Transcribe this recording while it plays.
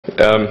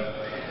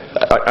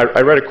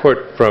I read a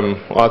quote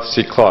from Arthur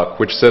C. Clarke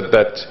which said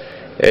that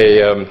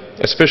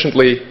a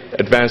sufficiently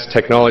advanced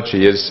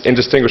technology is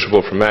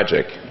indistinguishable from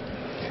magic.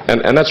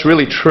 And that's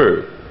really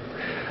true.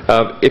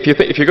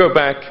 If you go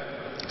back,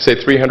 say,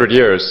 300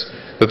 years,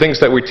 the things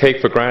that we take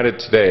for granted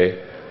today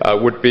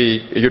would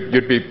be,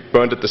 you'd be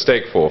burned at the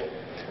stake for.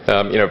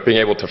 Being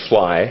able to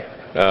fly,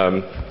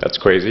 that's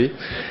crazy.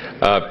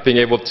 Being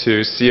able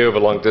to see over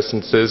long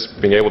distances,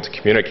 being able to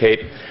communicate,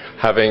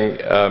 having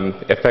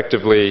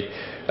effectively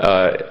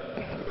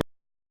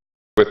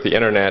with the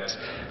internet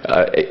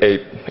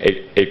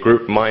a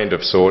group mind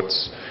of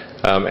sorts,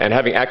 and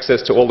having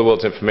access to all the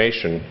world's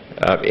information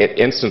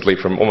instantly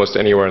from almost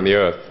anywhere on the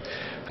earth.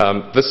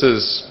 This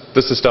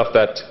is stuff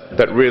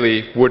that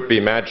really would be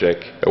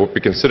magic, or would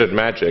be considered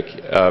magic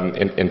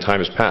in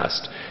times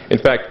past. In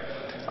fact,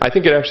 I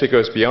think it actually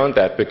goes beyond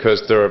that,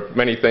 because there are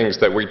many things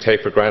that we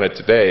take for granted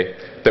today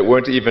that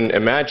weren't even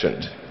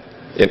imagined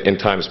in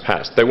times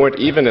past. They weren't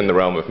even in the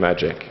realm of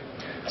magic.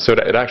 So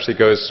it actually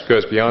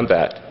goes beyond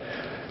that.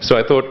 So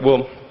I thought,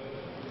 well,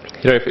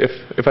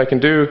 if I can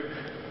do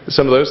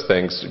some of those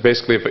things,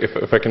 basically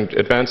if I can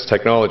advance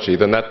technology,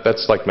 then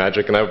that's like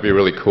magic, and that would be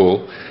really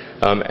cool.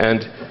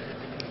 And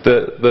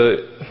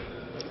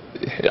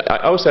I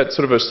also had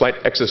sort of a slight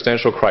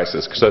existential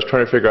crisis, because I was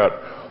trying to figure out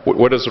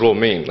what does it all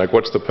mean? Like,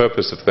 what's the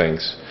purpose of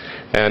things?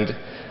 And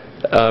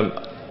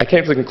I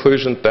came to the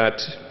conclusion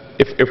that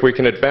if we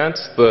can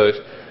advance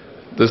the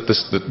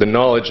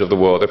knowledge of the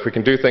world, if we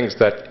can do things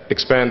that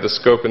expand the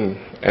scope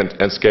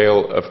and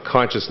scale of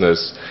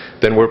consciousness,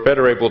 then we're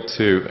better able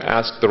to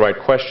ask the right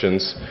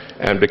questions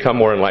and become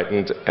more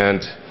enlightened,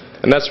 and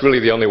that's really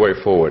the only way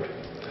forward.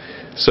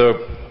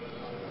 So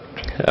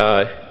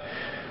I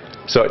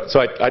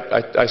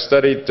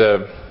studied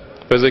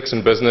physics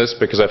and business,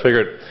 because I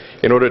figured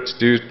in order to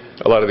do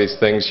a lot of these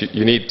things,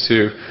 you need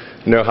to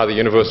know how the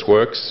universe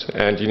works,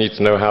 and you need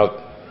to know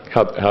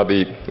how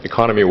the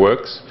economy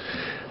works.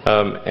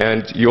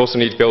 And you also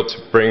need to be able to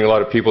bring a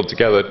lot of people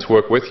together to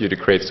work with you to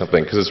create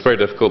something, because it's very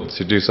difficult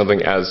to do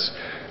something as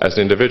an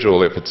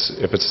individual if it's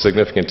a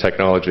significant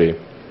technology.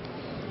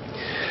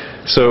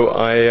 So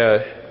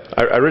I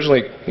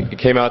originally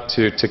came out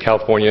to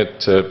California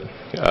to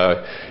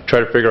try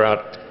to figure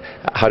out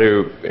how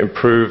to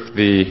improve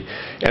the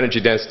energy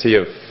density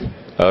of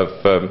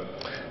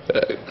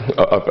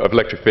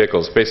electric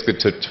vehicles, basically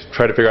to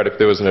try to figure out if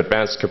there was an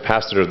advanced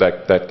capacitor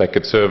that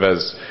could serve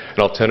as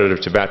an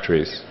alternative to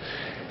batteries.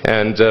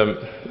 And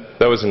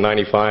that was in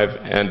 '95,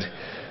 and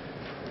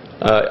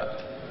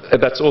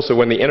that's also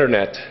when the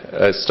internet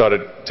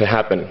started to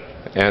happen.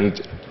 And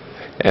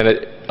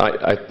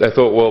I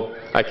thought, well,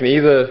 I can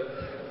either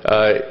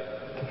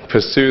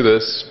pursue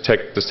this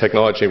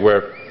technology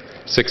where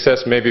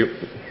success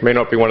may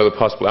not be one of the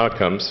possible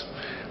outcomes,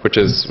 which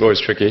is always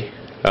tricky,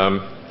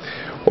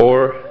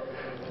 or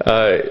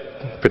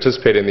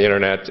participate in the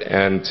internet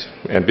and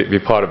be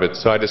part of it.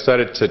 So I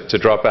decided to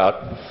drop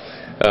out.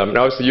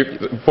 Now, obviously,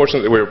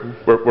 fortunately,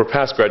 we're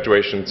past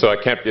graduation, so I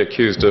can't be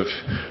accused of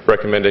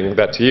recommending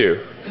that to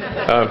you.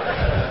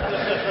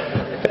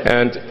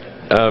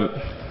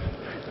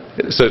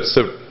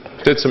 So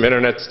did some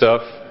internet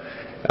stuff.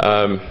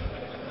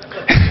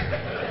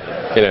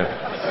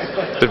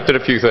 Did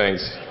a few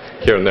things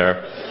here and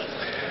there.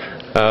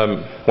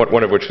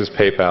 One of which was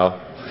PayPal.